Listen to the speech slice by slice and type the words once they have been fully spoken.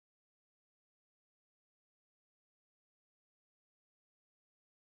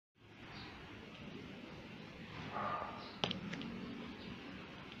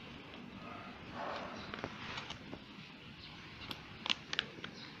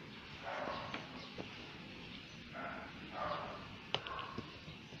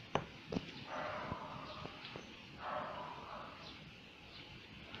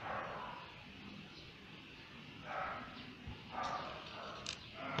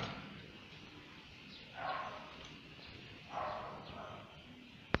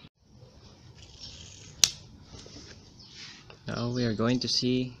Now we are going to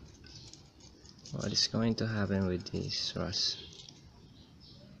see what is going to happen with this rust.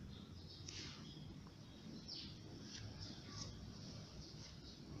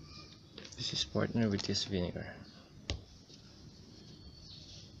 This is partnered with this vinegar.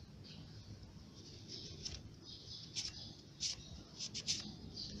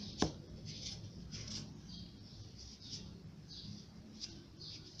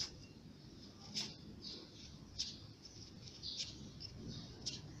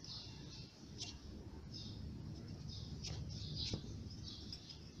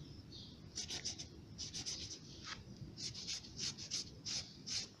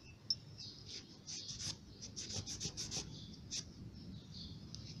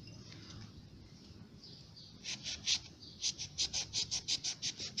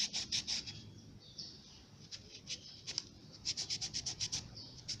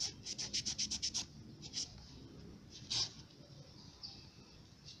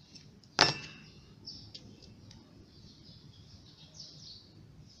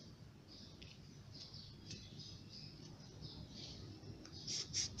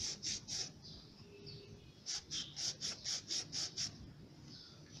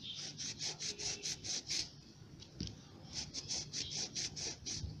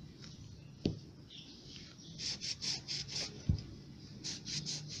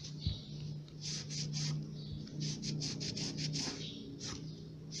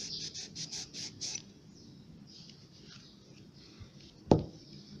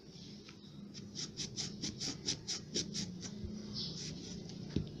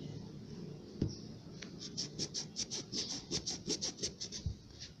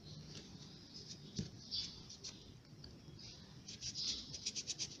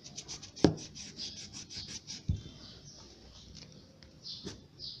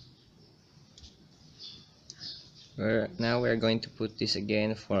 Now we're going to put this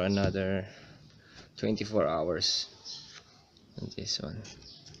again for another 24 hours on this one.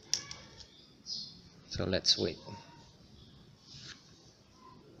 So let's wait.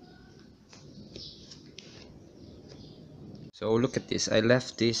 So look at this. I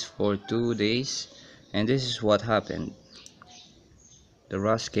left this for 2 days and this is what happened. The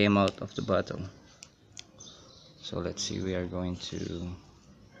rust came out of the bottle. So let's see, we are going to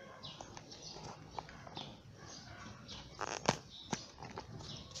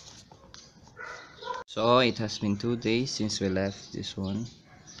So it has been 2 days since we left this one.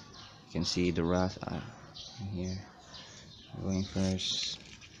 You can see the rust here. Going first.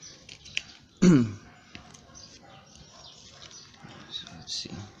 So let's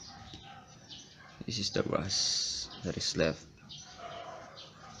see. This is the rust that is left.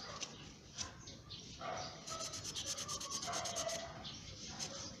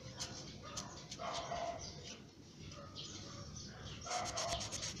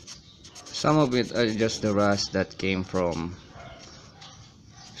 Some of it are just the rust that came from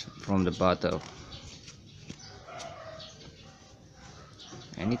the bottle,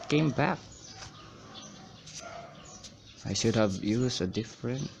 and it came back. I should have used a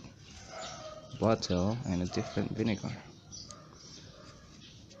different bottle and a different vinegar,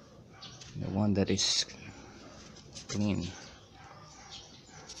 the one that is clean.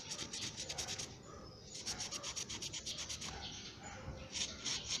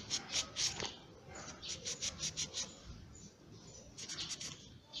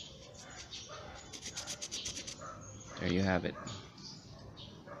 There you have it.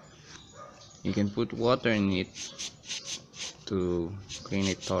 You can put water in it to clean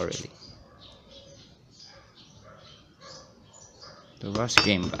it thoroughly. The rust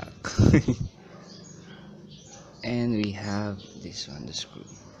came back. And we have this one, the screw,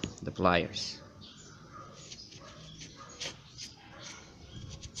 the pliers.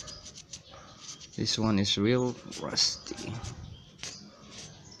 This one is real rusty.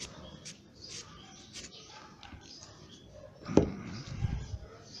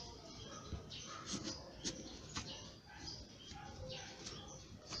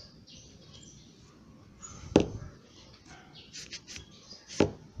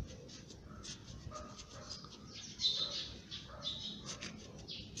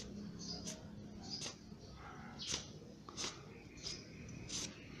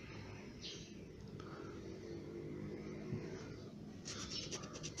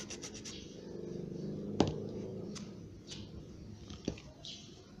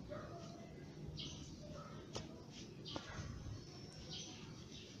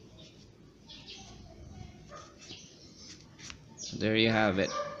 There you have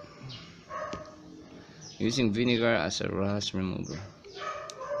it, using vinegar as a rust remover.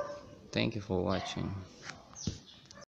 Thank you for watching.